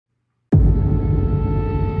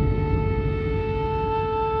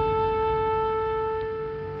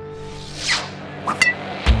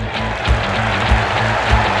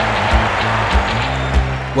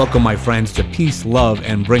Welcome, my friends, to Peace, Love,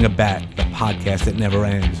 and Bring a Bat, the podcast that never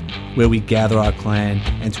ends, where we gather our clan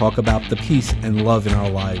and talk about the peace and love in our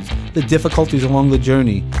lives, the difficulties along the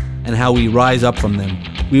journey, and how we rise up from them.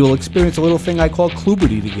 We will experience a little thing I call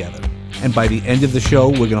Kluberty together, and by the end of the show,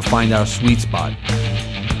 we're going to find our sweet spot.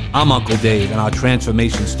 I'm Uncle Dave, and our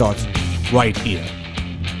transformation starts right here.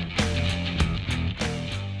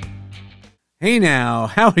 Hey now,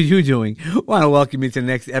 how are you doing? I want to welcome you to the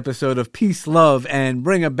next episode of Peace, Love, and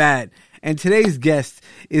Bring a Bat. And today's guest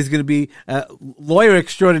is going to be a lawyer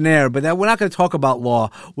extraordinaire, but we're not going to talk about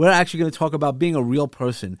law. We're actually going to talk about being a real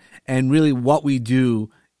person and really what we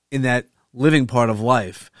do in that living part of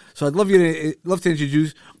life. So I'd love to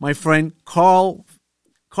introduce my friend Carl.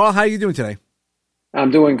 Carl, how are you doing today?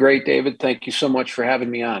 I'm doing great, David. Thank you so much for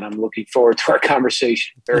having me on. I'm looking forward to our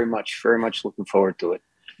conversation. Very much looking forward to it.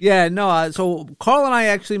 Yeah, no. So Carl and I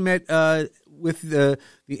actually met with the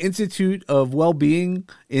Institute of Wellbeing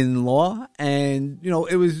in Law, and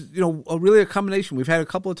it was really a combination. We've had a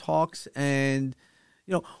couple of talks, and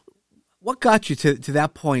what got you to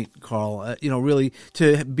that point, Carl? Really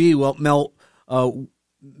to be mental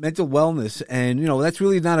wellness, and that's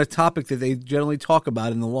really not a topic that they generally talk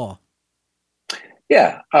about in the law.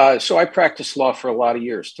 Yeah. So I practiced law for a lot of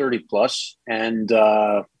years, 30 plus, and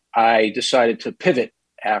I decided to pivot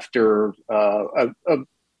after a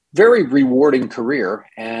very rewarding career.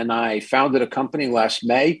 And I founded a company last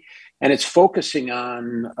May, and it's focusing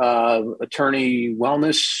on attorney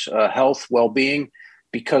wellness, health, well-being,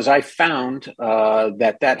 because I found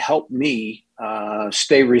that helped me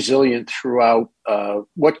stay resilient throughout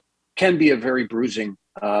what can be a very bruising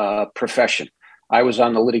profession. I was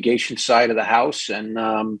on the litigation side of the house,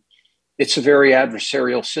 and it's a very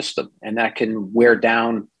adversarial system, and that can wear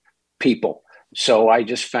down people. So I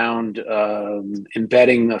just found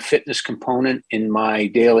embedding a fitness component in my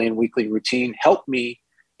daily and weekly routine helped me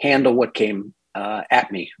handle what came at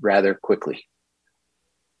me rather quickly.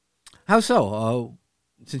 How so?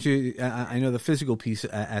 Since I know the physical piece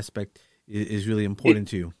aspect is really important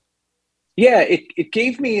to you. Yeah, it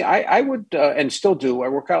gave me, I would, and still do, I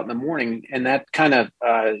work out in the morning, and that kind of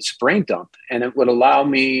is a brain dump, and it would allow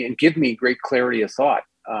me and give me great clarity of thought.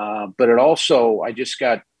 But it also, I just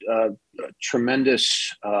got a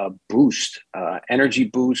tremendous boost, energy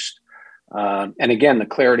boost, and again, the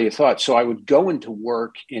clarity of thought. So I would go into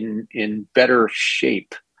work in better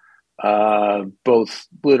shape, both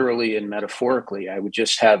literally and metaphorically. I would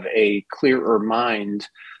just have a clearer mind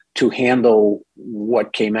to handle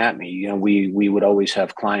what came at me. We would always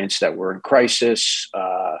have clients that were in crisis.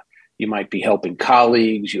 You might be helping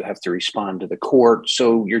colleagues. You have to respond to the court.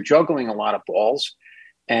 So you're juggling a lot of balls.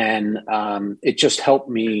 And it just helped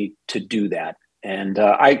me to do that. And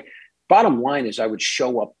bottom line is I would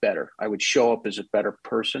show up better. I would show up as a better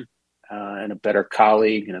person and a better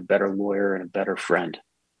colleague and a better lawyer and a better friend.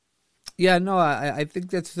 Yeah, no, I think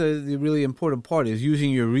that's the really important part is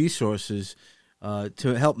using your resources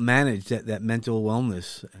to help manage that mental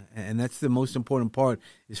wellness. And that's the most important part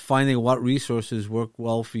is finding what resources work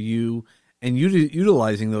well for you and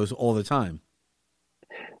utilizing those all the time.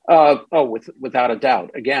 Without a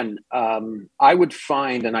doubt. Again, I would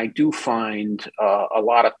find, and I do find a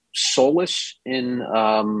lot of solace in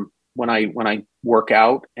when I work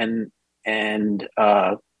out, and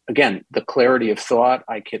again, the clarity of thought.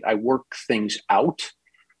 I work things out,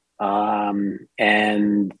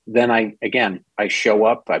 and then I show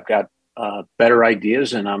up. I've got better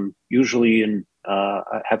ideas, and I'm usually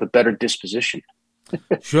have a better disposition.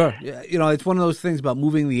 Sure, it's one of those things about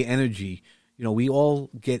moving the energy. We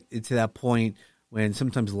all get into that point when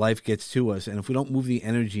sometimes life gets to us, and if we don't move the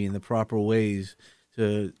energy in the proper ways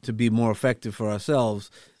to be more effective for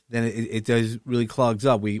ourselves, then it does really clogs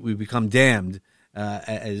up. We become damned,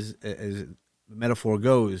 as the metaphor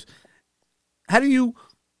goes. How do you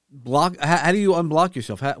unblock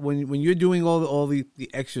yourself? When you're doing all the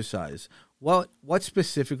exercise, what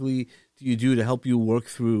specifically do you do to help you work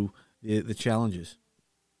through the challenges?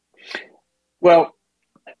 Well,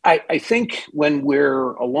 I think when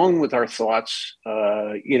we're alone with our thoughts,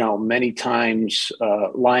 many times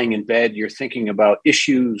lying in bed, you're thinking about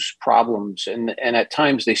issues, problems, and at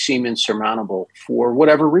times they seem insurmountable for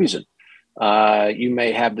whatever reason. You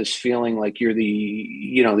may have this feeling like you're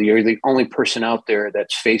the only person out there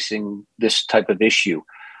that's facing this type of issue.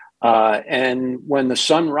 And when the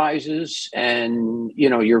sun rises and,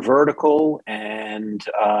 you're vertical and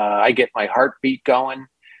I get my heartbeat going,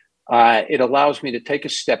 it allows me to take a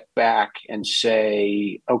step back and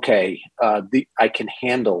say, okay, I can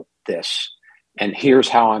handle this, and here's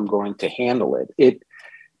how I'm going to handle it.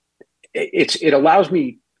 It allows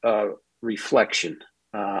me reflection.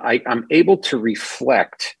 I'm able to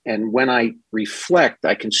reflect. And when I reflect,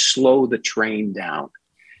 I can slow the train down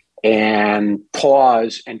and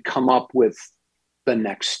pause and come up with the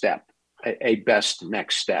next step, a best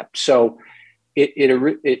next step. So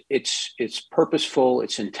it's purposeful,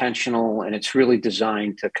 it's intentional, and it's really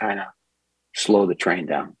designed to kind of slow the train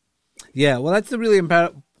down. Yeah, well, that's the really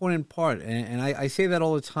important part, and I say that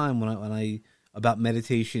all the time when I about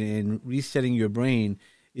meditation and resetting your brain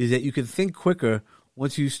is that you can think quicker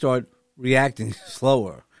once you start reacting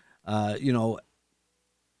slower. You know,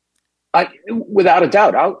 Without a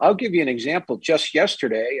doubt, I'll give you an example. Just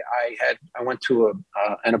yesterday, I went to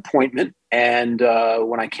an appointment, and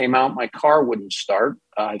when I came out, my car wouldn't start.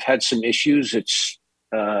 I've had some issues. It's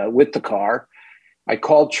with the car. I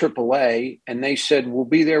called AAA, and they said we'll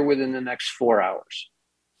be there within the next 4 hours.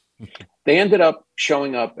 They ended up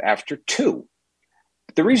showing up after 2.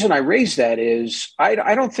 The reason I raised that is I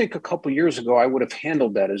don't think a couple years ago I would have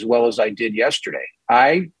handled that as well as I did yesterday.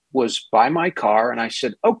 I was by my car and I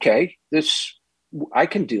said, okay, I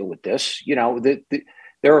can deal with this. You know,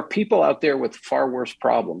 there are people out there with far worse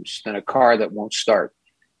problems than a car that won't start.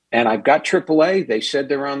 And I've got AAA. They said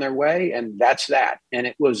they're on their way, and that's that. And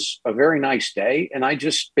it was a very nice day. And I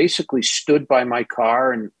just basically stood by my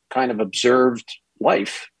car and kind of observed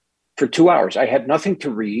life for 2 hours. I had nothing to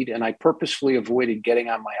read, and I purposefully avoided getting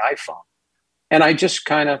on my iPhone. And I just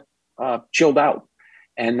kind of chilled out.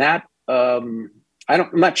 And that, I'm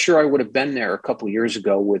not sure I would have been there a couple of years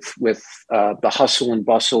ago with the hustle and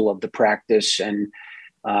bustle of the practice and,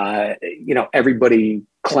 everybody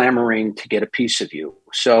clamoring to get a piece of you.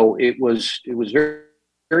 So it was very,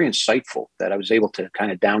 very insightful that I was able to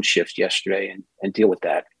kind of downshift yesterday and deal with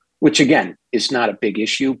that, which again is not a big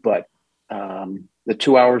issue, but the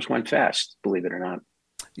 2 hours went fast, believe it or not.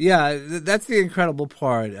 Yeah, that's the incredible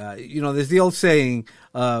part. There's the old saying,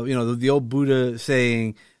 the old Buddha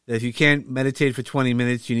saying that if you can't meditate for 20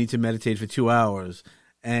 minutes, you need to meditate for 2 hours.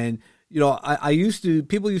 And,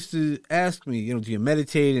 people used to ask me, do you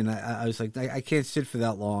meditate? And I was like, I can't sit for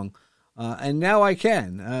that long. And now I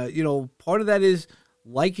can. Part of that is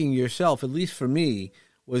liking yourself, at least for me,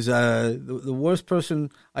 was the worst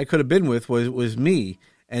person I could have been with was me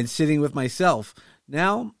and sitting with myself.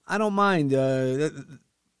 Now, I don't mind.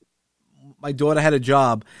 My daughter had a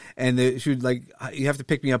job, and she would you have to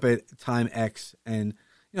pick me up at time X. And,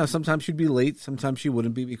 sometimes she'd be late. Sometimes she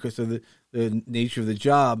wouldn't be because of the nature of the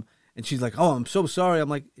job. And she's like, oh, I'm so sorry. I'm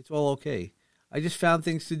like, it's all okay. I just found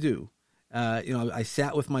things to do. I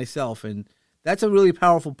sat with myself, and that's a really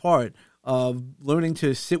powerful part of learning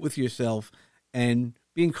to sit with yourself and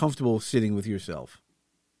being comfortable sitting with yourself.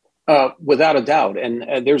 Without a doubt.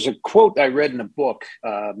 And there's a quote I read in a book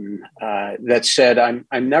that said, I'm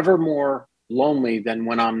never more lonely than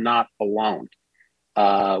when I'm not alone,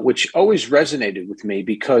 which always resonated with me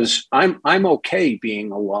because I'm okay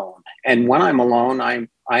being alone. And when I'm alone, I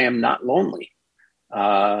am not lonely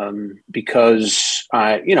because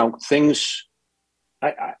I'm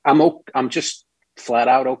just flat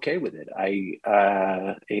out okay with it.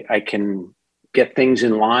 I can get things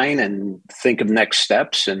in line and think of next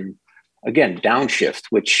steps and again downshift,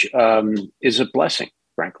 which is a blessing,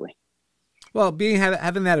 frankly. Well,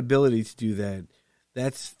 having that ability to do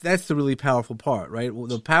that's the really powerful part, right? Well,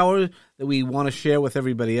 the power that we want to share with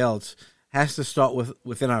everybody else has to start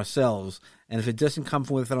within ourselves, and if it doesn't come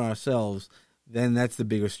from within ourselves, then that's the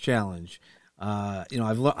biggest challenge. I've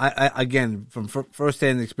learned, again, from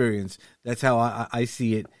firsthand experience, that's how I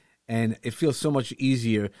see it. And it feels so much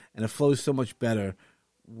easier and it flows so much better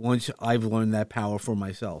once I've learned that power for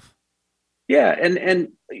myself. Yeah.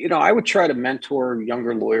 And I would try to mentor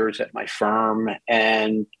younger lawyers at my firm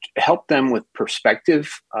and help them with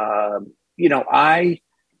perspective. I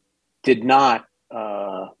did not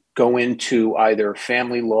go into either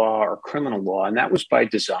family law or criminal law, and that was by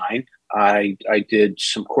design. I did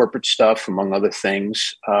some corporate stuff, among other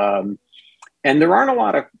things. And there aren't a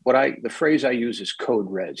lot of the phrase I use is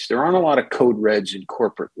code reds. There aren't a lot of code reds in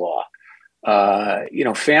corporate law.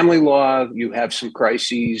 Family law, you have some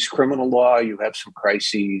crises. Criminal law, you have some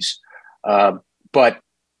crises. But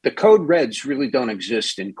the code reds really don't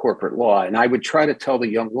exist in corporate law. And I would try to tell the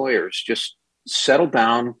young lawyers, just settle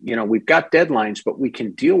down. We've got deadlines, but we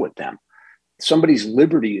can deal with them. Somebody's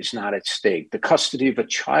liberty is not at stake. The custody of a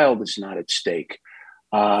child is not at stake.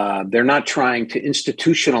 They're not trying to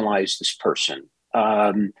institutionalize this person.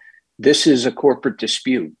 This is a corporate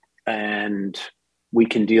dispute, and we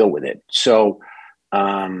can deal with it. So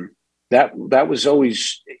that was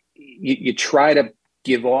always you try to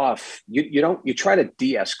give off. You try to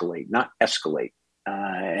de-escalate, not escalate.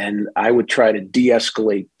 And I would try to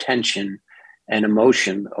de-escalate tension and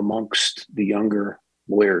emotion amongst the younger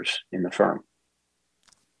lawyers in the firm.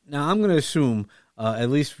 Now, I'm going to assume, at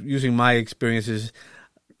least using my experiences,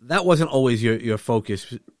 that wasn't always your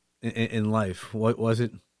focus in life. What was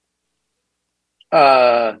it?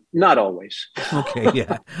 Not always. Okay,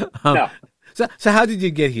 yeah. No. So how did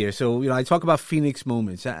you get here? So, I talk about Phoenix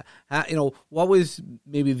moments. What was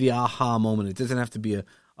maybe the aha moment? It doesn't have to be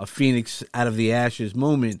a Phoenix out of the ashes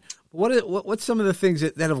moment. But what's some of the things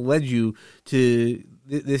that have led you to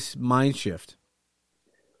this mind shift?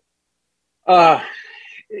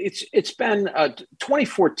 It's been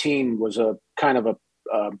 2014 was a kind of a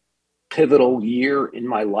pivotal year in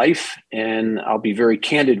my life, and I'll be very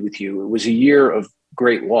candid with you. It was a year of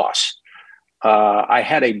great loss. I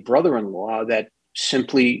had a brother-in-law that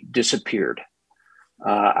simply disappeared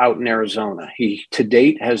out in Arizona. He, to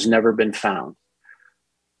date, has never been found.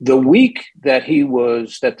 The week that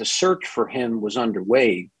the search for him was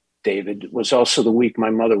underway, David, was also the week my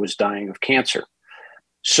mother was dying of cancer.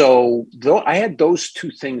 So though I had those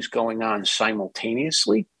two things going on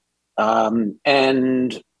simultaneously,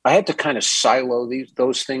 and I had to kind of silo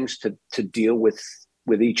those things to deal with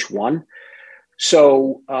each one.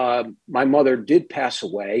 So my mother did pass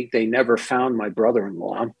away. They never found my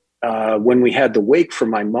brother-in-law. When we had the wake for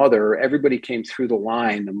my mother, everybody came through the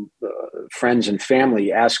line, friends and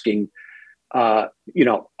family asking,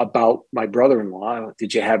 about my brother-in-law.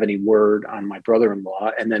 Did you have any word on my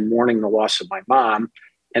brother-in-law? And then mourning the loss of my mom.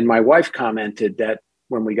 And my wife commented that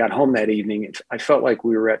when we got home that evening, I felt like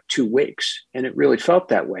we were at two wakes, and it really felt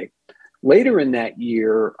that way. Later in that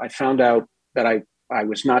year, I found out that I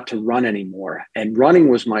was not to run anymore, and running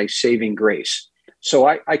was my saving grace. So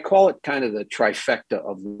I call it kind of the trifecta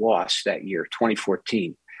of loss that year,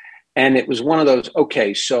 2014. And it was one of those,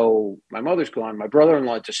 okay, so my mother's gone, my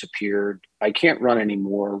brother-in-law disappeared, I can't run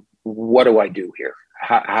anymore. What do I do here?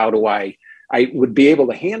 How do I would be able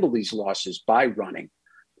to handle these losses by running.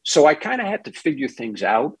 So I kind of had to figure things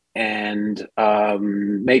out and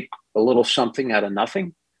make a little something out of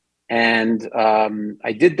nothing. And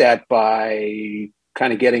I did that by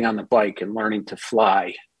kind of getting on the bike and learning to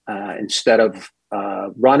fly. Instead of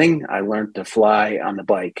running, I learned to fly on the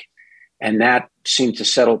bike. And that seemed to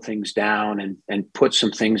settle things down and put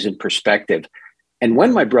some things in perspective. And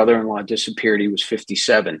when my brother-in-law disappeared, he was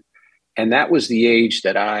 57. And that was the age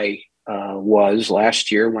that I was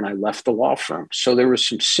last year when I left the law firm. So there was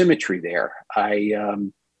some symmetry there.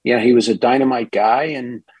 He was a dynamite guy.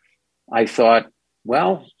 And I thought,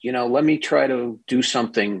 well, let me try to do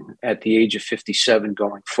something at the age of 57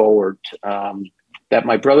 going forward that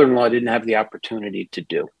my brother-in-law didn't have the opportunity to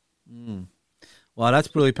do. Mm. Well,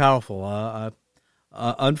 that's really powerful.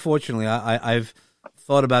 Unfortunately, I've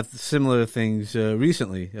thought about similar things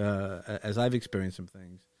recently as I've experienced some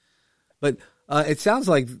things. But it sounds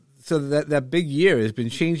like that big year has been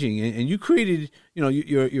changing, and you created.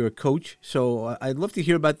 You're a coach, so I'd love to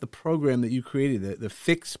hear about the program that you created, the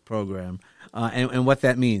Fix program, and what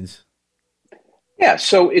that means. Yeah,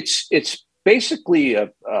 so it's basically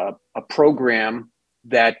a program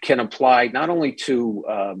that can apply not only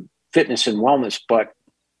to fitness and wellness,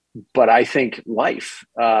 but I think life.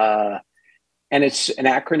 And it's an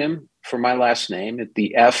acronym for my last name.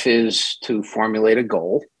 The F is to formulate a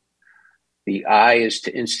goal. The I is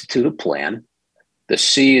to institute a plan. The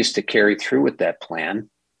C is to carry through with that plan.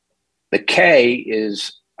 The K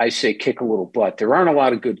is, I say, kick a little butt. There aren't a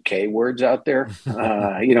lot of good K words out there,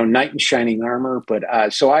 knight in shining armor. But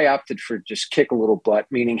so I opted for just kick a little butt,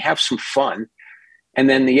 meaning have some fun. And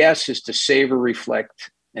then the S is to savor, reflect,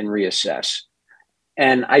 and reassess.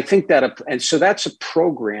 And I think and so that's a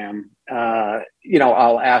program,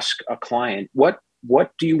 I'll ask a client, what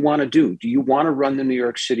do you want to do? Do you want to run the New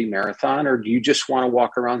York City Marathon, or do you just want to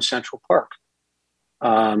walk around Central Park?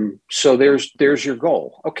 So there's your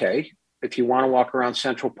goal. Okay. If you want to walk around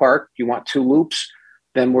Central Park, you want 2 loops,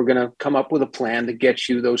 then we're going to come up with a plan to get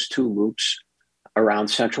you those 2 loops around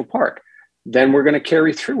Central Park. Then we're going to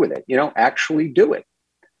carry through with it, actually do it.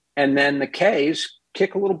 And then the K's,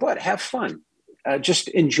 kick a little butt, have fun, just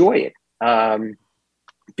enjoy it,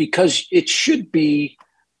 because it should be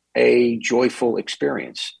a joyful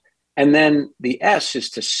experience. And then the S is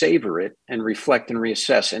to savor it and reflect and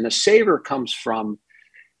reassess. And the savor comes from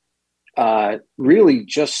really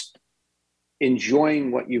just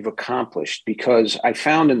enjoying what you've accomplished, because I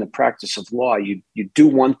found in the practice of law, you do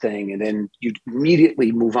one thing and then you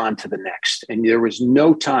immediately move on to the next. And there was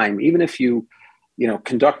no time, even if you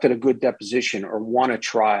conducted a good deposition or won a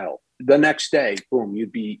trial, the next day, boom,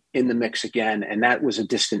 you'd be in the mix again. And that was a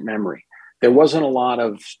distant memory. There wasn't a lot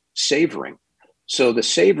of savoring. So the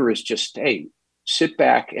savor is just, hey, sit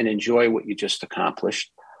back and enjoy what you just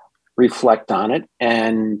accomplished. reflect on it,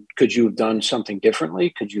 and could you have done something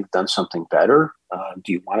differently? Could you have done something better?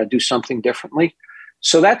 Do you want to do something differently?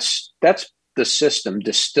 So that's the system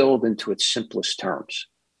distilled into its simplest terms,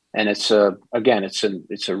 and it's a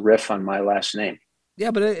riff on my last name. Yeah,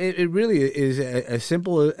 but it really is as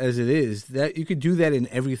simple as it is, that you could do that in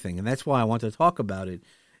everything. And that's why I want to talk about it,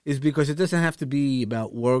 is because it doesn't have to be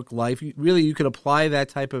about work, life. You could apply that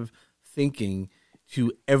type of thinking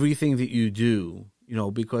to everything that you do,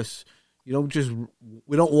 because we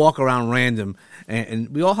don't walk around random, and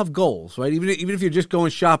we all have goals, right? Even if you're just going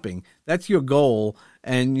shopping, that's your goal,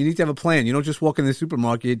 and you need to have a plan. You don't just walk in the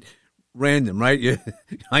supermarket random, right?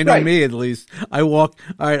 I know, right. Me, at least. I walk,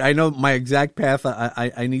 all right, I know my exact path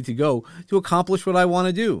I need to go to accomplish what I want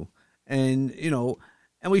to do. And,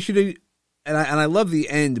 and we should, and I love the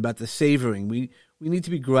end about the savoring. We need to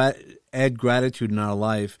be add gratitude in our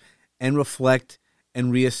life and reflect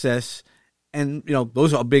and reassess. And,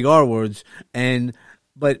 those are big R words.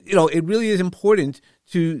 But it really is important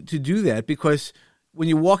to do that, because when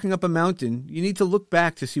you're walking up a mountain, you need to look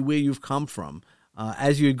back to see where you've come from.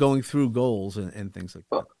 As you're going through goals and things like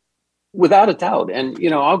that. Without a doubt. And,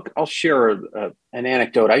 I'll share an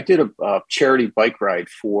anecdote. I did a charity bike ride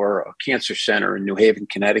for a cancer center in New Haven,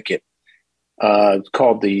 Connecticut,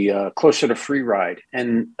 called the Closer to Free Ride.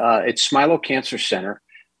 And it's Smilow Cancer Center.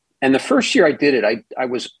 And the first year I did it, I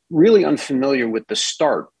was really unfamiliar with the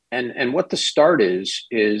start. And what the start is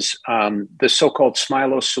the so-called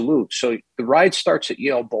Smilow Salute. So the ride starts at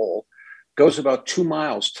Yale Bowl, goes about 2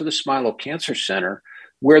 miles to the Smilow Cancer Center,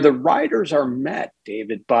 where the riders are met,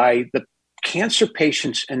 David, by the cancer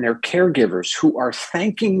patients and their caregivers who are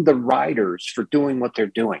thanking the riders for doing what they're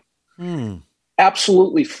doing.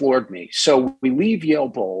 Absolutely floored me. So we leave Yale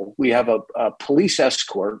Bowl. We have a police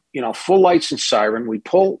escort, full lights and siren. We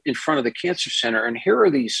pull in front of the cancer center, and here are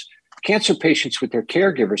these cancer patients with their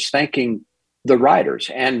caregivers thanking the riders.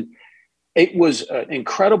 And it was an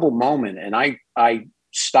incredible moment. And I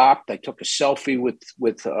stopped. I took a selfie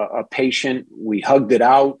with a patient. We hugged it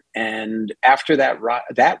out, and after that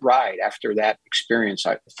ride, after that experience,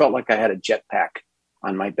 I felt like I had a jetpack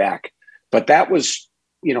on my back. But that was,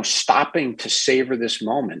 stopping to savor this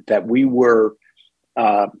moment that we were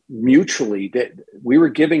mutually, that we were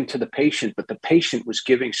giving to the patient, but the patient was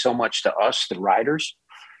giving so much to us, the riders.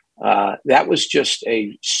 That was just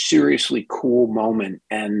a seriously cool moment.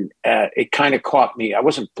 And it kind of caught me. I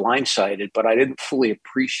wasn't blindsided, but I didn't fully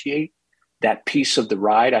appreciate that piece of the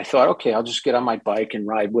ride. I thought, okay, I'll just get on my bike and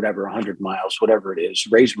ride 100 miles, whatever it is,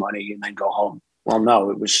 raise money, and then go home. Well,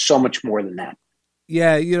 no, it was so much more than that.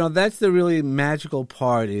 Yeah, that's the really magical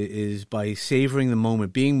part, is by savoring the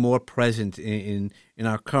moment, being more present in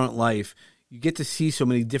our current life. You get to see so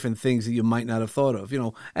many different things that you might not have thought of,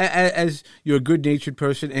 as you're a good-natured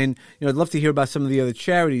person. And, I'd love to hear about some of the other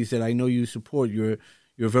charities that I know you support. You're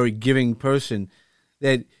a very giving person.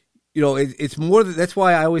 That, it's more than, that's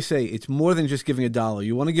why I always say it's more than just giving $1.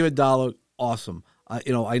 You want to give $1, awesome.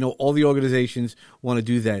 I know all the organizations want to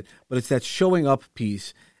do that, but it's that showing up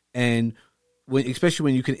piece. And especially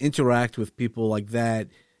when you can interact with people like that,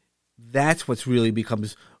 that's what's really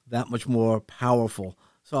becomes that much more powerful.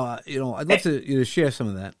 So, I'd love to share some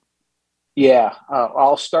of that. Yeah,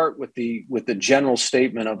 I'll start with the general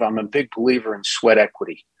statement of I'm a big believer in sweat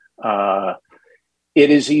equity. It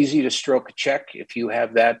is easy to stroke a check if you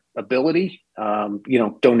have that ability.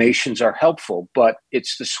 Donations are helpful, but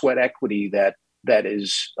it's the sweat equity that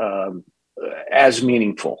is as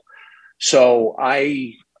meaningful. So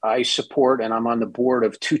I support, and I'm on the board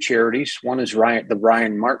of 2 charities. One is the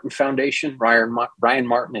Ryan Martin Foundation. Ryan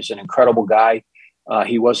Martin is an incredible guy.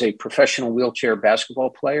 He was a professional wheelchair basketball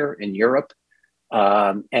player in Europe.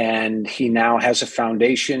 And he now has a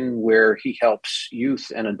foundation where he helps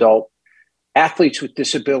youth and adult athletes with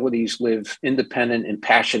disabilities live independent,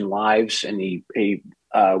 impassioned lives. And we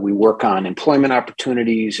work on employment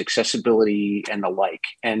opportunities, accessibility, and the like.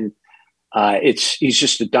 And he's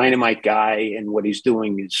just a dynamite guy, and what he's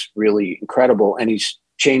doing is really incredible, and he's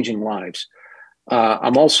changing lives.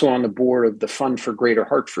 I'm also on the board of the Fund for Greater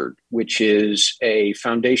Hartford, which is a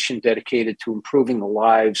foundation dedicated to improving the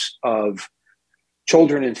lives of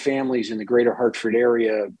children and families in the Greater Hartford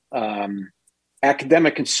area,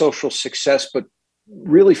 academic and social success, but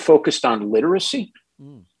really focused on literacy.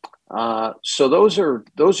 So those are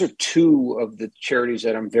 2 of the charities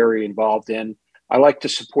that I'm very involved in. I like to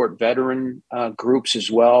support veteran groups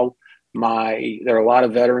as well. There are a lot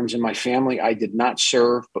of veterans in my family. I did not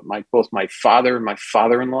serve, but both my father and my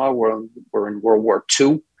father-in-law were in World War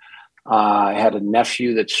II. I had a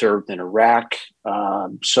nephew that served in Iraq.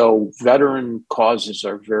 So veteran causes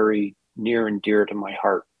are very near and dear to my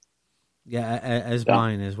heart. Yeah, as So,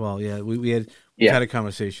 mine as well. Yeah, we've yeah. had a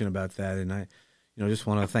conversation about that, and I, just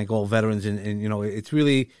want to thank all veterans, and it's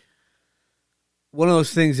really one of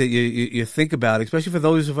those things that you think about, especially for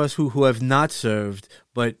those of us who have not served,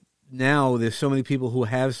 but now there's so many people who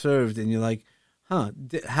have served, and you're like,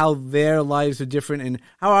 how their lives are different, and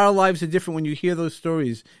how our lives are different when you hear those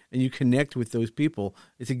stories and you connect with those people.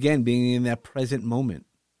 It's again being in that present moment.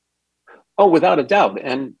 Oh, without a doubt.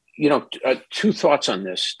 And two thoughts on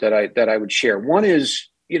this that I would share. One is,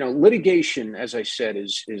 litigation, as I said,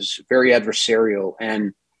 is very adversarial,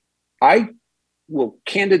 and I will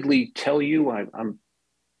candidly tell you, I'm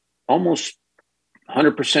almost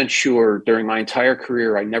 100% sure during my entire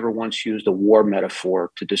career, I never once used a war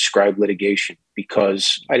metaphor to describe litigation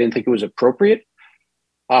because I didn't think it was appropriate.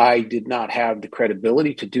 I did not have the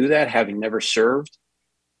credibility to do that, having never served.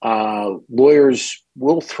 Lawyers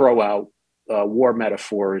will throw out war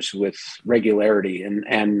metaphors with regularity,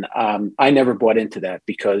 and I never bought into that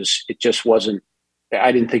because it just wasn't.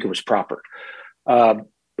 I didn't think it was proper.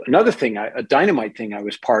 Another thing, a dynamite thing I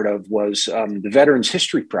was part of was the Veterans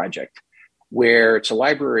History Project, where it's a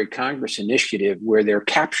Library of Congress initiative where they're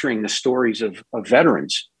capturing the stories of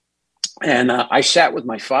veterans. And I sat with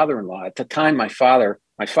my father-in-law. At the time, my father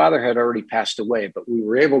had already passed away, but we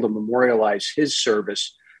were able to memorialize his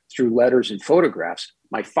service through letters and photographs.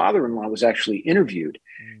 My father-in-law was actually interviewed.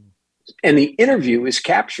 And the interview is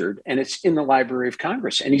captured, and it's in the Library of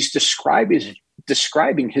Congress. And he's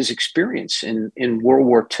describing his experience in World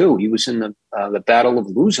War II. He was in the Battle of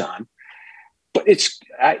Luzon. But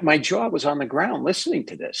my jaw was on the ground listening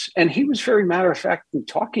to this. And he was very matter-of-factly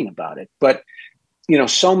talking about it. But,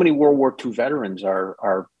 so many World War II veterans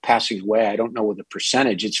are passing away. I don't know the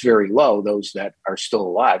percentage. It's very low, those that are still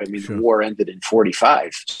alive. I mean, sure. The war ended in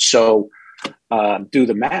 1945. So do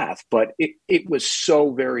the math. But it was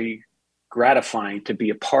so very gratifying to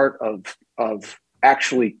be a part of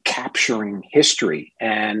actually capturing history.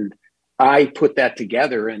 And I put that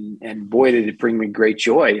together, and boy, did it bring me great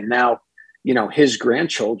joy. And now, his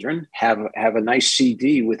grandchildren have a nice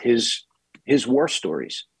CD with his war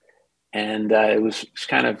stories. And it was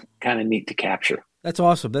kind of neat to capture. That's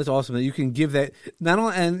awesome. That's awesome that you can give that. Not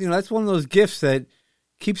only, and that's one of those gifts that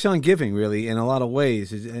keeps on giving, really, in a lot of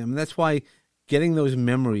ways. And that's why getting those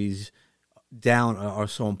memories down are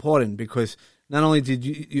so important, because not only did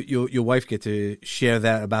your wife get to share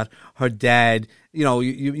that about her dad,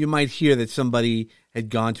 you might hear that somebody had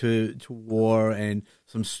gone to war and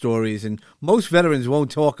some stories, and most veterans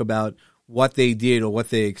won't talk about what they did or what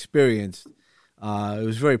they experienced. It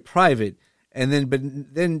was very private. But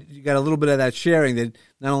then you got a little bit of that sharing that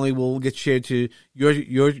not only will get shared to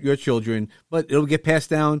your children, but it'll get passed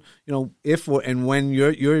down, if and when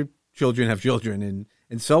your children have children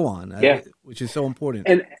and so on. Yeah. Which is so important.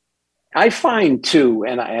 And I find too,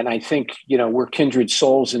 and I think, we're kindred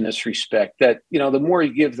souls in this respect, that, the more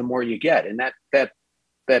you give, the more you get. And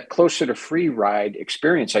that Closer to Free ride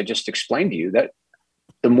experience I just explained to you, that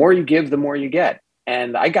the more you give, the more you get.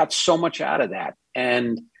 And I got so much out of that.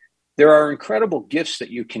 And there are incredible gifts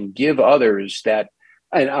that you can give others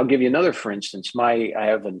and I'll give you another, for instance. I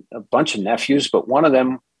have a bunch of nephews, but one of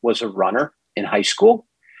them was a runner in high school.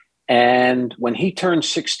 And when he turned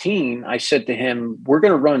 16, I said to him, we're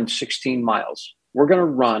going to run 16 miles. We're going to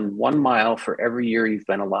run 1 mile for every year you've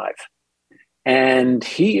been alive. And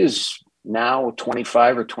he is now a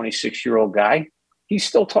 25 or 26-year-old guy. He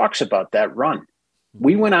still talks about that run.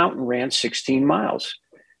 We went out and ran 16 miles,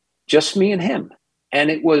 just me and him. And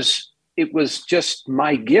it was just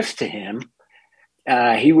my gift to him.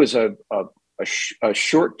 He was a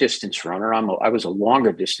short distance runner. I was a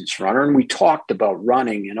longer distance runner, and we talked about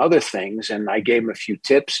running and other things. And I gave him a few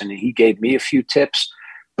tips, and he gave me a few tips.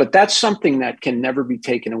 But that's something that can never be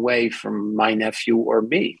taken away from my nephew or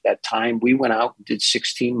me. That time we went out and did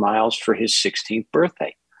 16 miles for his 16th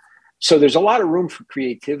birthday. So there's a lot of room for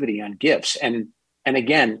creativity on gifts. And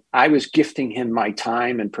again, I was gifting him my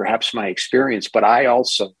time and perhaps my experience, but I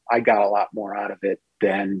got a lot more out of it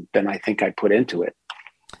than I think I put into it.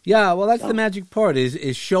 Yeah, well, that's the magic part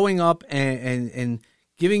is showing up and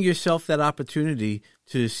giving yourself that opportunity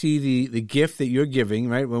to see the gift that you're giving,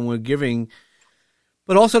 right? When we're giving,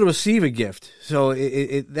 but also to receive a gift. So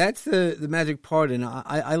that's the magic part. And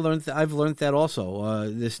I've learned that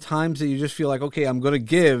also. There's times that you just feel like, okay, I'm going to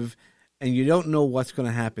give, and you don't know what's going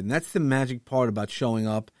to happen. That's the magic part about showing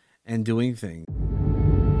up and doing things.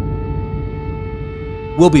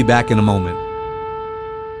 We'll be back in a moment.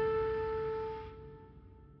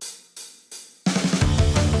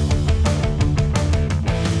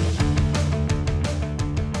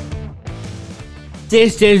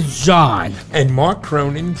 This is John and Mark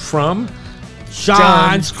Cronin from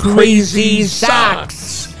John's Crazy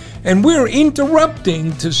Socks. And we're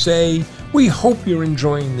interrupting to say we hope you're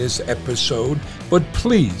enjoying this episode, but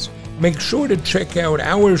please make sure to check out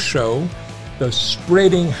our show, the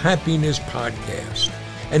Spreading Happiness Podcast,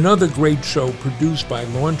 another great show produced by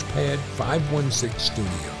Launchpad 516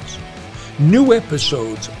 Studios. New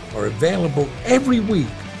episodes are available every week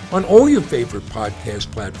on all your favorite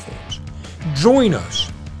podcast platforms. Join us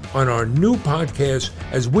on our new podcast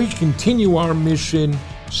as we continue our mission,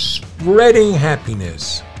 spreading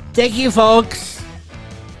happiness. Thank you, folks.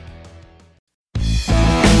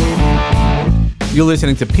 You're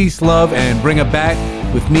listening to Peace, Love, and Bring It Back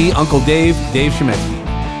with me, Uncle Dave Shemetsky.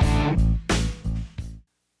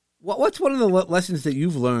 What's one of the lessons that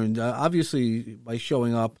you've learned, obviously by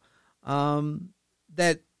showing up,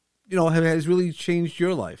 that has really changed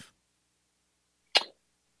your life?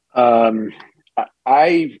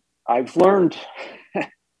 I've learned.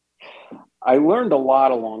 I learned a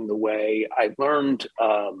lot along the way. I learned.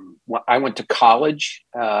 I went to college.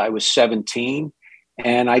 I was 17.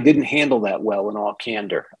 And I didn't handle that well, in all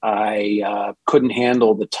candor. I couldn't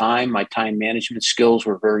handle the time. My time management skills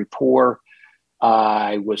were very poor.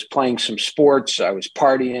 I was playing some sports. I was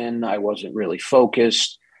partying. I wasn't really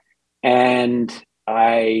focused. And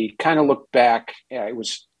I kind of looked back.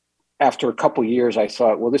 After a couple of years, I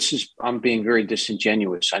thought, well, I'm being very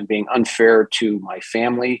disingenuous. I'm being unfair to my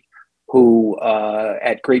family, who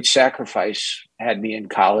at great sacrifice had me in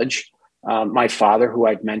college. My father, who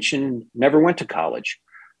I'd mentioned, never went to college.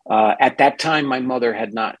 At that time, my mother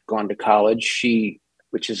had not gone to college. She,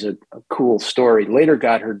 which is a cool story, later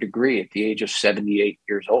got her degree at the age of 78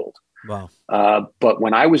 years old. Wow. But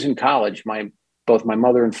when I was in college, both my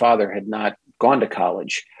mother and father had not gone to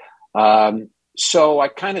college. So I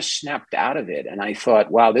kind of snapped out of it. And I thought,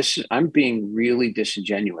 wow, I'm being really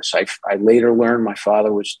disingenuous. I later learned my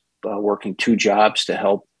father was working 2 jobs to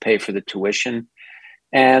help pay for the tuition.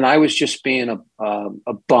 And I was just being a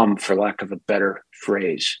bum, for lack of a better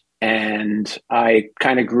phrase. And I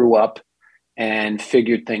kind of grew up and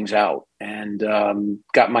figured things out and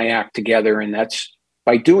got my act together. And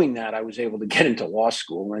by doing that, I was able to get into law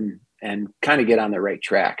school and kind of get on the right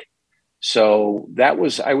track. So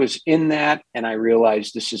I was in that, and I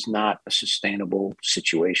realized this is not a sustainable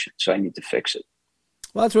situation. So I need to fix it.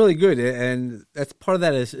 Well, that's really good. And that's part of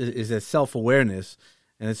that is a self-awareness.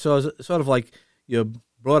 And it's sort of like, you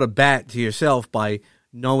brought a bat to yourself by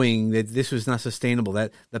knowing that this was not sustainable,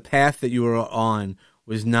 that the path that you were on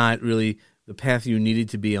was not really the path you needed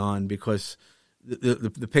to be on, because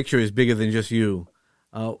the picture is bigger than just you.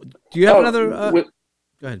 Do you have another? Go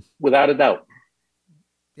ahead. Without a doubt.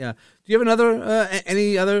 Yeah. Do you have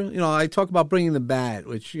any other, I talk about bringing the bat,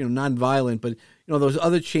 which, non-violent, but, those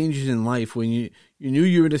other changes in life when you knew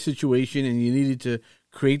you were in a situation and you needed to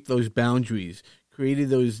create those boundaries, created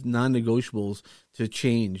those non-negotiables to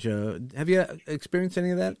change. Have you experienced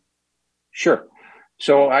any of that? Sure.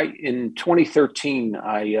 So in 2013,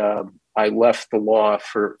 I left the law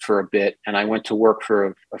for a bit, and I went to work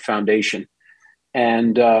for a foundation.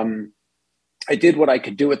 And I did what I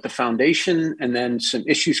could do at the foundation, and then some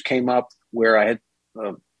issues came up where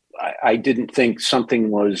I didn't think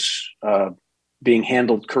something was being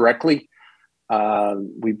handled correctly.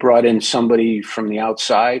 We brought in somebody from the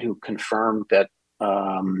outside who confirmed that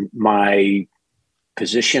my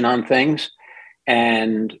position on things.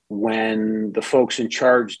 And when the folks in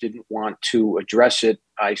charge didn't want to address it,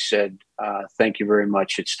 I said, thank you very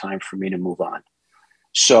much. It's time for me to move on.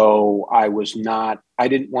 So I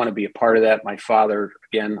didn't want to be a part of that. My father,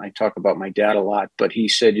 again, I talk about my dad a lot, but he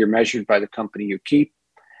said, you're measured by the company you keep.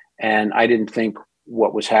 And I didn't think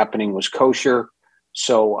what was happening was kosher.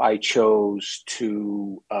 So I chose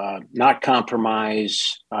to not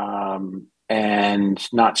compromise and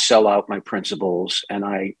not sell out my principles. And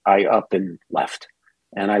I up and left,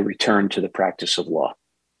 and I returned to the practice of law.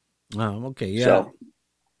 Oh, okay. Yeah. So,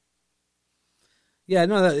 yeah,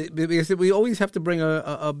 no, because we always have to bring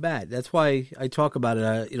a bat. That's why I talk about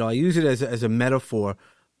it. I use it as a metaphor,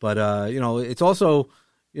 but it's also,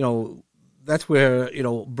 that's where,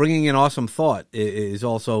 bringing an awesome thought is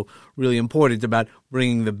also really important about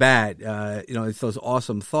bringing the bat. It's those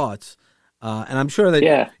awesome thoughts. And I'm sure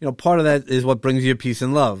that, part of that is what brings you peace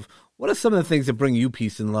and love. What are some of the things that bring you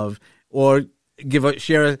peace and love, or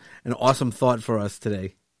share an awesome thought for us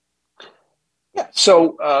today? Yeah.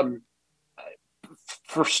 So,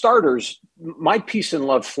 for starters, my peace and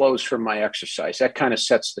love flows from my exercise. That kind of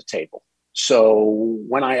sets the table. So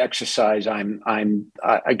when I exercise,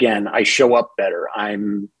 again, I show up better.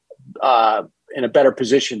 I'm in a better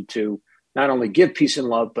position to not only give peace and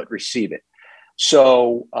love, but receive it.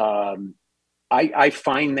 So I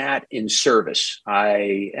find that in service.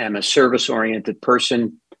 I am a service-oriented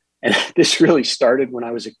person, and this really started when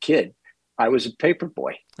I was a kid. I was a paper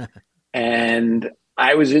boy, and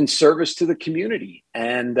I was in service to the community.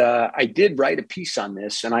 And I did write a piece on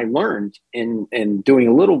this, and I learned in doing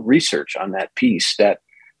a little research on that piece that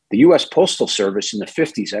the U.S. Postal Service in the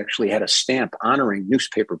 50s actually had a stamp honoring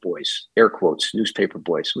newspaper boys, air quotes, newspaper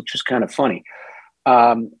boys, which was kind of funny.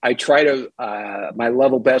 I try to my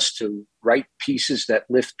level best to write pieces that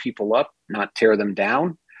lift people up, not tear them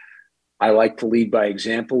down. I like to lead by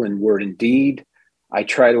example in word and deed. I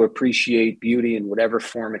try to appreciate beauty in whatever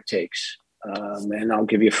form it takes. And I'll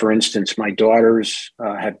give you, for instance, my daughters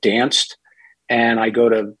have danced, and I go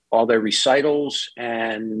to all their recitals,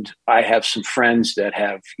 and I have some friends that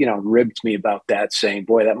have, ribbed me about that, saying,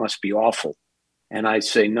 boy, that must be awful. And I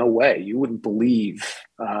say, no way. You wouldn't believe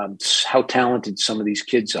how talented some of these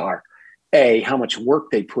kids are. A, how much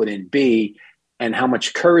work they put in. B, and how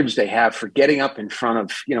much courage they have for getting up in front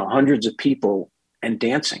of, hundreds of people and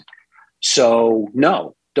dancing. So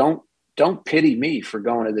no, don't pity me for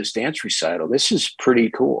going to this dance recital. This is pretty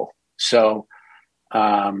cool. So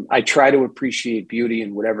I try to appreciate beauty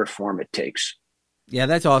in whatever form it takes. Yeah,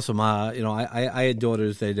 that's awesome. I had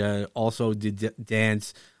daughters that also did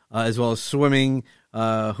dance as well as swimming,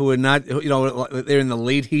 who are not, they're in the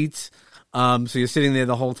late heats. So you're sitting there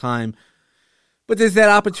the whole time. But there's that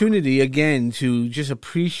opportunity, again, to just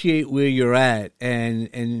appreciate where you're at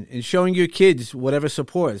and showing your kids whatever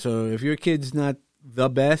support. So if your kid's not the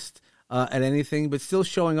best at anything, but still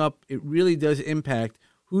showing up, it really does impact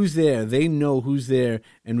who's there. They know who's there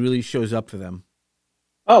and really shows up for them.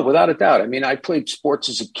 Oh, without a doubt. I mean, I played sports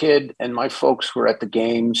as a kid, and my folks were at the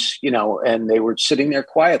games, and they were sitting there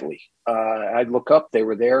quietly. I'd look up, they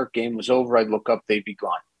were there. Game was over. I'd look up, they'd be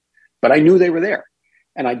gone. But I knew they were there.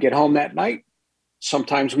 And I'd get home that night.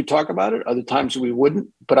 Sometimes we'd talk about it. Other times we wouldn't.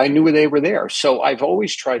 But I knew they were there. So I've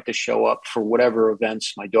always tried to show up for whatever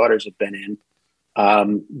events my daughters have been in.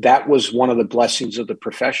 That was one of the blessings of the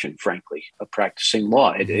profession, frankly, of practicing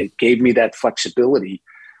law. It gave me that flexibility,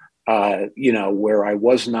 where I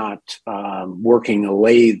was not working a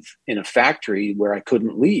lathe in a factory where I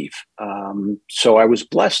couldn't leave. So I was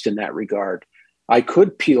blessed in that regard. I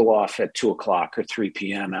could peel off at 2:00 or 3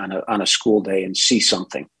 p.m. on a school day and see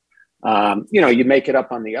something. You make it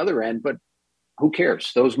up on the other end, but who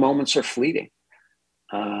cares? Those moments are fleeting.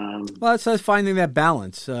 Well, it's finding that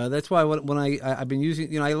balance. That's why when I've been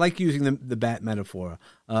using, I like using the bat metaphor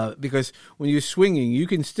because when you're swinging, you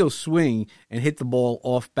can still swing and hit the ball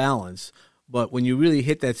off balance. But when you really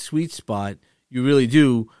hit that sweet spot, you really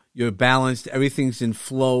do. You're balanced. Everything's in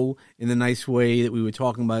flow in the nice way that we were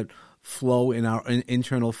talking about, flow in our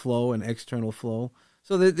internal flow and external flow.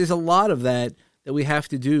 So there's a lot of that we have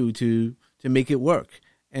to do to make it work.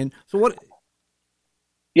 And so what...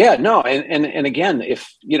 Yeah, no. And again,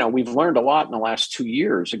 if, we've learned a lot in the last 2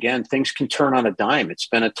 years, again, things can turn on a dime. It's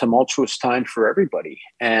been a tumultuous time for everybody.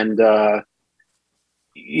 And,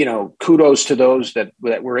 kudos to those that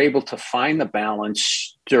were able to find the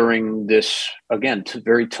balance during this, again,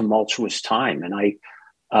 very tumultuous time.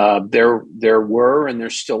 And there were, and there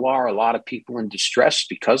still are a lot of people in distress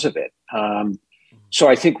because of it. So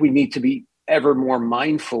I think we need to be ever more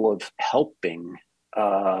mindful of helping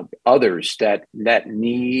others that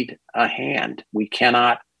need a hand. We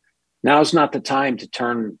cannot, now's not the time to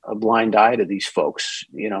turn a blind eye to these folks.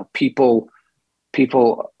 People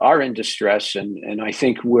are in distress, and I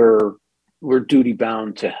think we're duty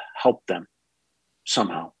bound to help them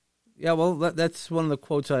somehow. Yeah, well, that's one of the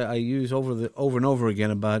quotes I use over and over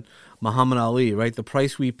again about Muhammad Ali, right? The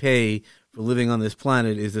price we pay for living on this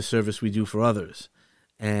planet is the service we do for others.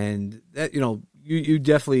 And that, you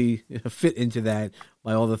definitely fit into that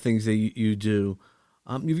by all the things that you do.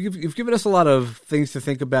 You've given us a lot of things to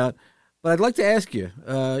think about, but I'd like to ask you,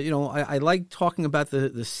 I like talking about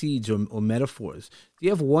the seeds or metaphors. Do you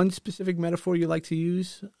have one specific metaphor you like to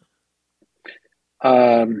use?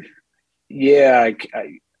 Yeah,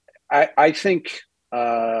 I think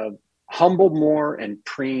humble more and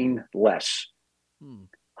preen less.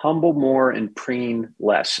 Humble more and preen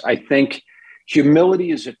less. I think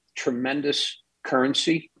humility is a tremendous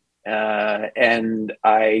currency, and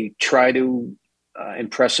I try to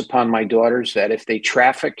impress upon my daughters that if they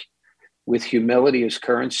traffic with humility as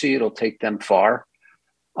currency, it'll take them far.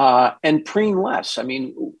 And preen less. I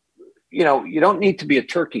mean, you don't need to be a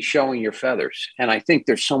turkey showing your feathers. And I think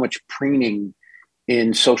there's so much preening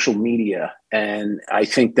in social media, and I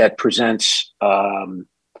think that presents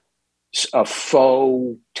a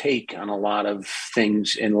faux take on a lot of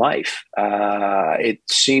things in life. It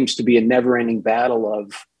seems to be a never-ending battle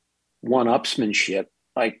of one-upsmanship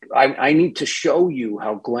Like I need to show you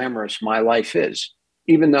how glamorous my life is,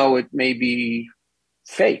 even though it may be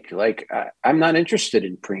fake. Like I'm not interested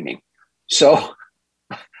in preening. So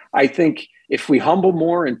I think if we humble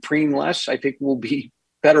more and preen less, I think we'll be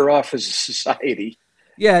better off as a society.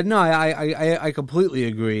 Yeah, no, I completely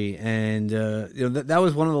agree, and that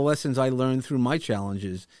was one of the lessons I learned through my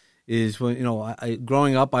challenges. Is when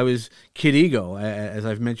growing up, I was kid ego, as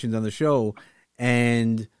I've mentioned on the show,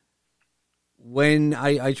 and when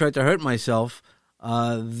I tried to hurt myself,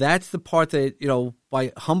 that's the part that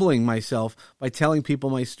by humbling myself, by telling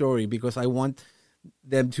people my story, because I want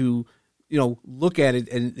them to look at it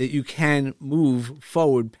and that you can move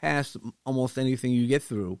forward past almost anything you get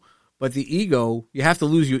through. But the ego, you have to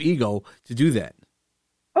lose your ego to do that.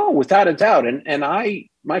 Oh, without a doubt. And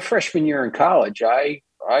my freshman year in college, I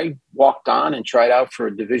walked on and tried out for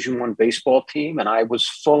a Division I baseball team, and I was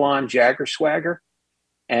full on Jagger swagger.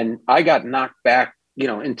 And I got knocked back,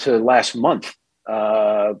 into last month.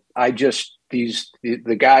 The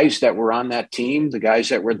guys that were on that team, the guys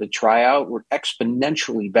that were the tryout, were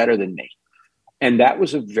exponentially better than me. And that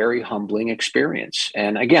was a very humbling experience.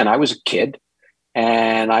 And again, I was a kid.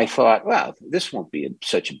 And I thought, well, this won't be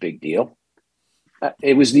such a big deal.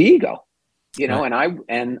 It was the ego, right.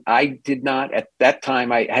 and I did not at that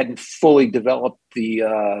time. I hadn't fully developed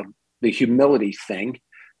the humility thing,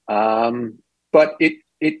 but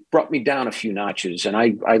it brought me down a few notches, and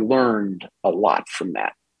I learned a lot from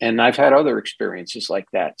that. And I've had other experiences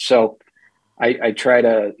like that. So I try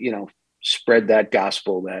to spread that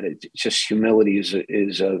gospel that it's just humility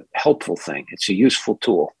is a helpful thing. It's a useful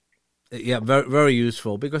tool. Yeah, very, very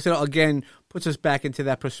useful, because it again puts us back into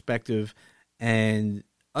that perspective and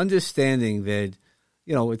understanding that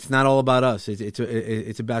it's not all about us.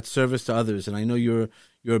 It's about service to others, and I know you're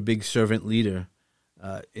a big servant leader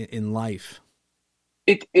in life.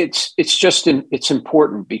 It's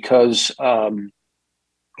important because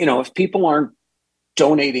if people aren't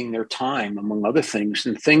donating their time, among other things,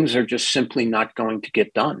 then things are just simply not going to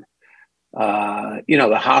get done.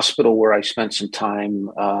 The hospital where I spent some time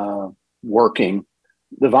working,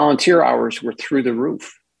 the volunteer hours were through the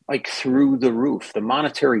roof. The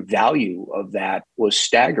monetary value of that was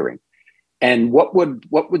staggering. And what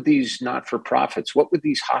would these not-for-profits, what would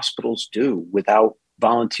these hospitals do without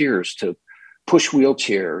volunteers to push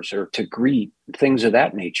wheelchairs or to greet, things of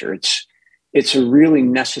that nature? It's a really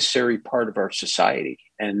necessary part of our society.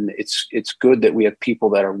 And it's good that we have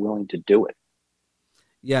people that are willing to do it.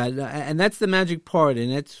 Yeah, and that's the magic part,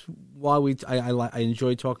 and that's why I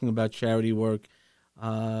enjoy talking about charity work,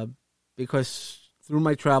 because through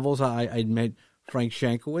my travels I met Frank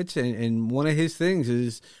Shankowitz, and one of his things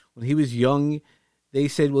is when he was young, they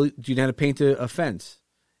said, "Well, do you know how to paint a fence?"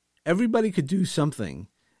 Everybody could do something,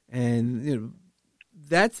 and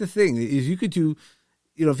that's the thing is you could do.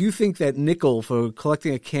 If you think that nickel for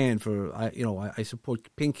collecting a can for I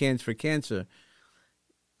support pink cans for cancer.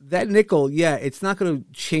 That nickel, yeah, it's not going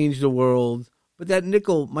to change the world, but that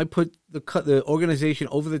nickel might put the organization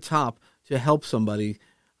over the top to help somebody.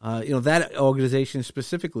 That organization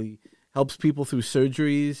specifically helps people through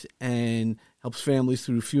surgeries and helps families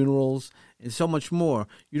through funerals and so much more.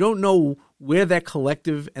 You don't know where that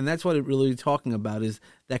collective, and that's what it really is talking about, is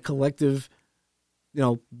that collective,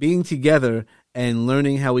 being together and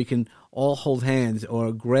learning how we can all hold hands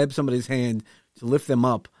or grab somebody's hand to lift them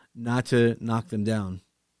up, not to knock them down.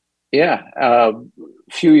 Yeah. A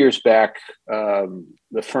few years back,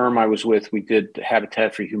 the firm I was with, we did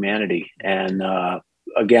Habitat for Humanity. And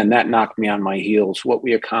again, that knocked me on my heels. What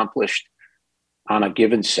we accomplished on a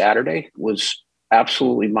given Saturday was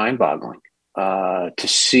absolutely mind-boggling. To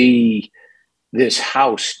see this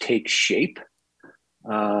house take shape.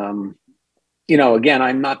 Again,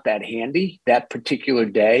 I'm not that handy. That particular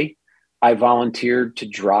day, I volunteered to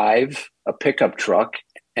drive a pickup truck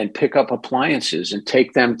and pick up appliances and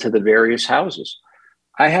take them to the various houses.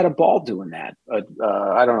 I had a ball doing that. I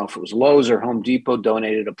don't know if it was Lowe's or Home Depot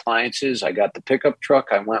donated appliances. I got the pickup truck.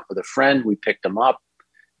 I went with a friend. We picked them up,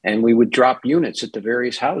 and we would drop units at the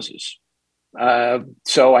various houses.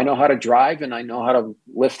 So I know how to drive, and I know how to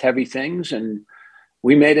lift heavy things, and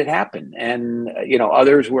we made it happen. And,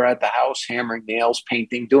 others were at the house hammering nails,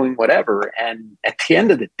 painting, doing whatever. And at the end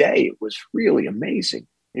of the day, it was really amazing.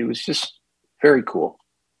 It was just very cool.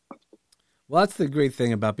 Well, that's the great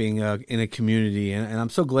thing about being in a community, and I'm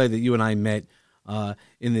so glad that you and I met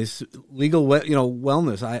in this legal,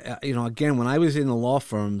 wellness. Again, when I was in the law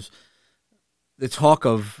firms, the talk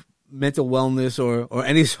of mental wellness or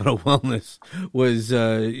any sort of wellness was,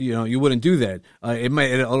 you wouldn't do that.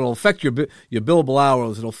 It'll affect your billable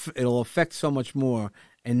hours. It'll affect so much more.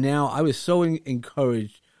 And now I was so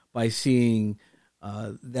encouraged by seeing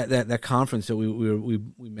that conference that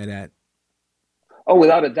we met at. Oh,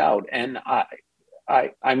 without a doubt. And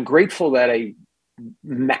I'm grateful that a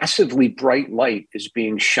massively bright light is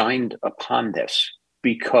being shined upon this,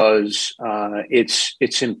 because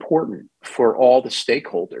it's important for all the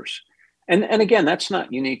stakeholders. And again, that's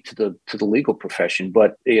not unique to the legal profession,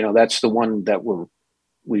 but that's the one that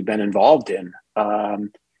we've been involved in.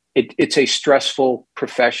 It's a stressful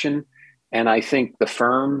profession, and I think the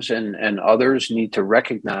firms and others need to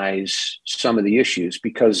recognize some of the issues,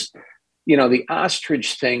 because the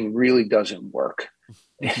ostrich thing really doesn't work,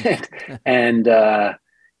 and there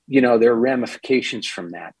are ramifications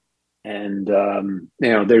from that, and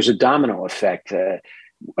there's a domino effect.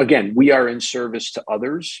 Again, we are in service to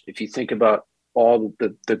others. If you think about all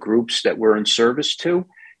the groups that we're in service to,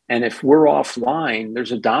 and if we're offline,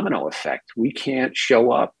 there's a domino effect. We can't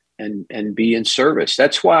show up and be in service.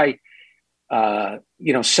 That's why,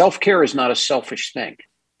 self-care is not a selfish thing.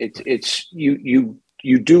 It's you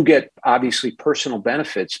do get obviously personal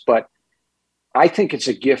benefits, but I think it's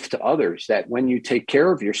a gift to others that when you take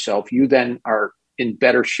care of yourself, you then are in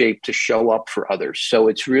better shape to show up for others. So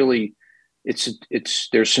it's really,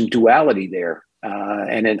 there's some duality there,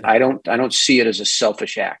 and I don't see it as a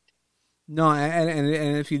selfish act. No,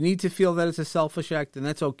 and if you need to feel that it's a selfish act, then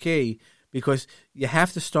that's okay, because you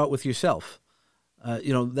have to start with yourself.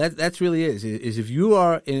 That's really is if you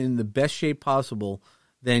are in the best shape possible,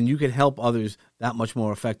 then you can help others that much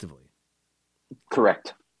more effectively.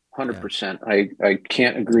 Correct. 100%. Yeah. I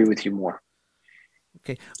can't agree with you more.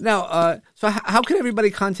 Okay. Now, so how can everybody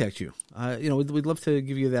contact you? We'd love to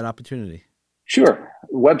give you that opportunity. Sure.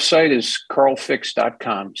 The website is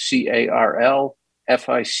carlfix.com,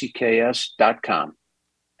 CarlFicks.com.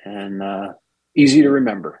 And easy to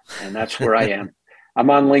remember. And that's where I am. I'm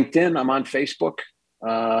on LinkedIn. I'm on Facebook.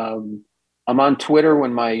 I'm on Twitter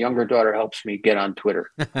when my younger daughter helps me get on Twitter.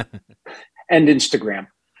 And Instagram.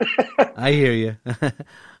 I hear you.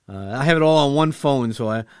 I have it all on one phone, so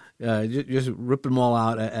I just rip them all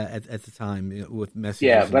out at the time with messages.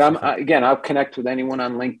 Yeah, but I'll connect with anyone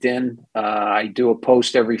on LinkedIn. I do a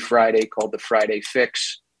post every Friday called the Friday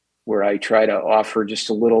Fix, where I try to offer just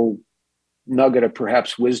a little nugget of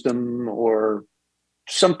perhaps wisdom or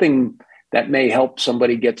something that may help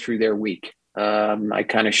somebody get through their week. I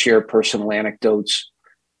kind of share personal anecdotes.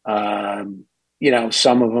 Some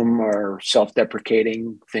of them are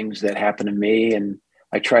self-deprecating things that happen to me, and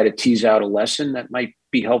I try to tease out a lesson that might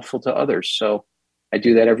be helpful to others. So I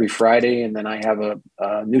do that every Friday, and then I have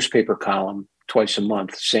a newspaper column twice a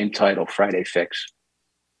month, same title, Friday Fix.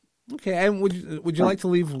 Okay, and would you like to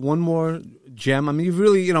leave one more gem? I mean, you've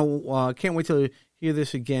really, can't wait to hear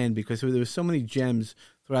this again, because there were so many gems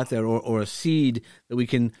throughout there, or a seed that we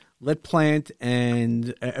can let plant,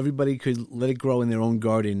 and everybody could let it grow in their own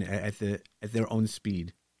garden at their own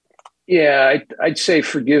speed. Yeah, I'd say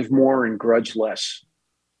forgive more and grudge less.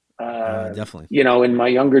 Definitely. In my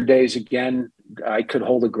younger days, again, I could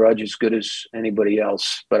hold a grudge as good as anybody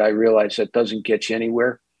else, but I realized that doesn't get you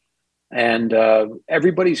anywhere. And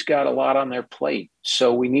everybody's got a lot on their plate.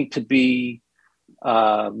 So we need to be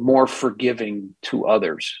more forgiving to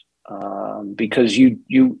others, because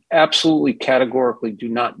you absolutely categorically do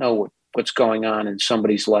not know what's going on in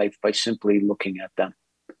somebody's life by simply looking at them.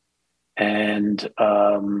 And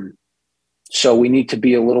so we need to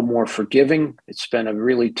be a little more forgiving. It's been a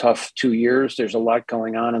really tough 2 years. There's a lot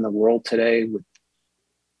going on in the world today with,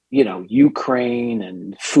 Ukraine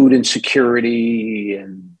and food insecurity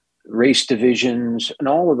and race divisions and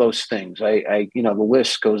all of those things. The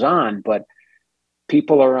list goes on, but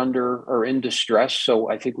people are in distress. So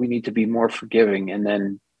I think we need to be more forgiving and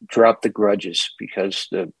then drop the grudges, because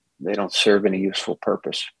they don't serve any useful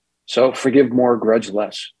purpose. So forgive more, grudge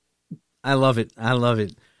less. I love it.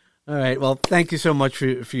 All right. Well, thank you so much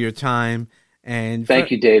for your time. And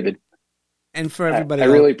thank you, David. And for everybody I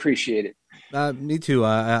really appreciate it. Me too.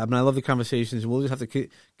 I love the conversations. We'll just have to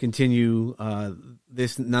continue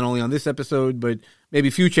this, not only on this episode, but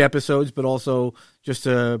maybe future episodes, but also just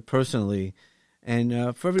personally.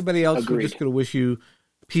 And for everybody else, Agreed. We're just going to wish you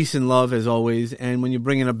peace and love as always. And when you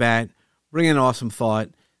bring in a bat, bring in an awesome thought.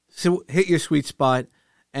 So hit your sweet spot,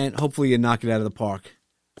 and hopefully you knock it out of the park.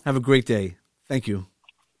 Have a great day. Thank you.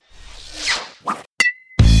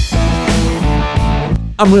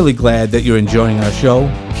 I'm really glad that you're enjoying our show.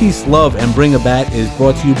 Peace, Love, and Bring a Bat is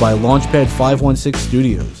brought to you by Launchpad 516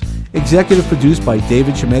 Studios. Executive produced by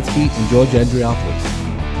David Chemetsky and George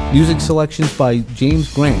Andriopoulos. Music selections by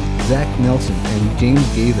James Grant, Zach Nelson, and James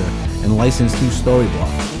Gaither, and licensed through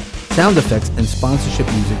Storyblock. Sound effects and sponsorship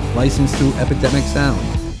music licensed through Epidemic Sound.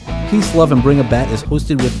 Peace, Love, and Bring a Bat is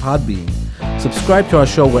hosted with Podbean. Subscribe to our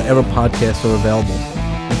show wherever podcasts are available.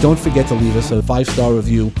 And don't forget to leave us a 5-star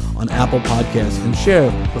review on Apple Podcasts and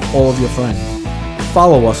share with all of your friends.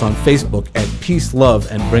 Follow us on Facebook at Peace, Love,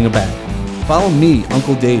 and Bring a Bat. Follow me,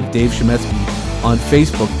 Uncle Dave Shemetsky, on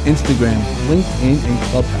Facebook, Instagram, LinkedIn, and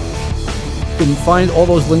Clubhouse. You can find all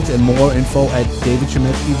those links and more info at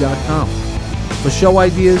davidshemetsky.com. For show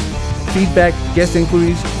ideas, feedback, guest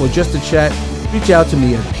inquiries, or just a chat, reach out to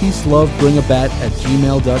me at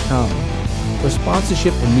peacelovebringabat@gmail.com. For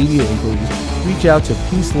sponsorship and media inquiries, reach out to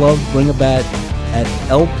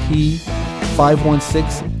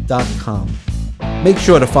peacelovebringabat@lp516.com. Make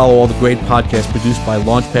sure to follow all the great podcasts produced by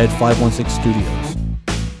Launchpad 516 Studios.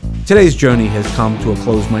 Today's journey has come to a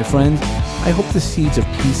close, my friends. I hope the seeds of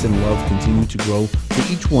peace and love continue to grow for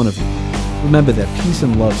each one of you. Remember that peace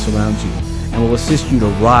and love surrounds you and will assist you to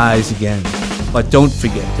rise again. But don't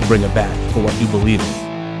forget to bring a bat for what you believe in.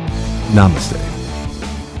 Namaste.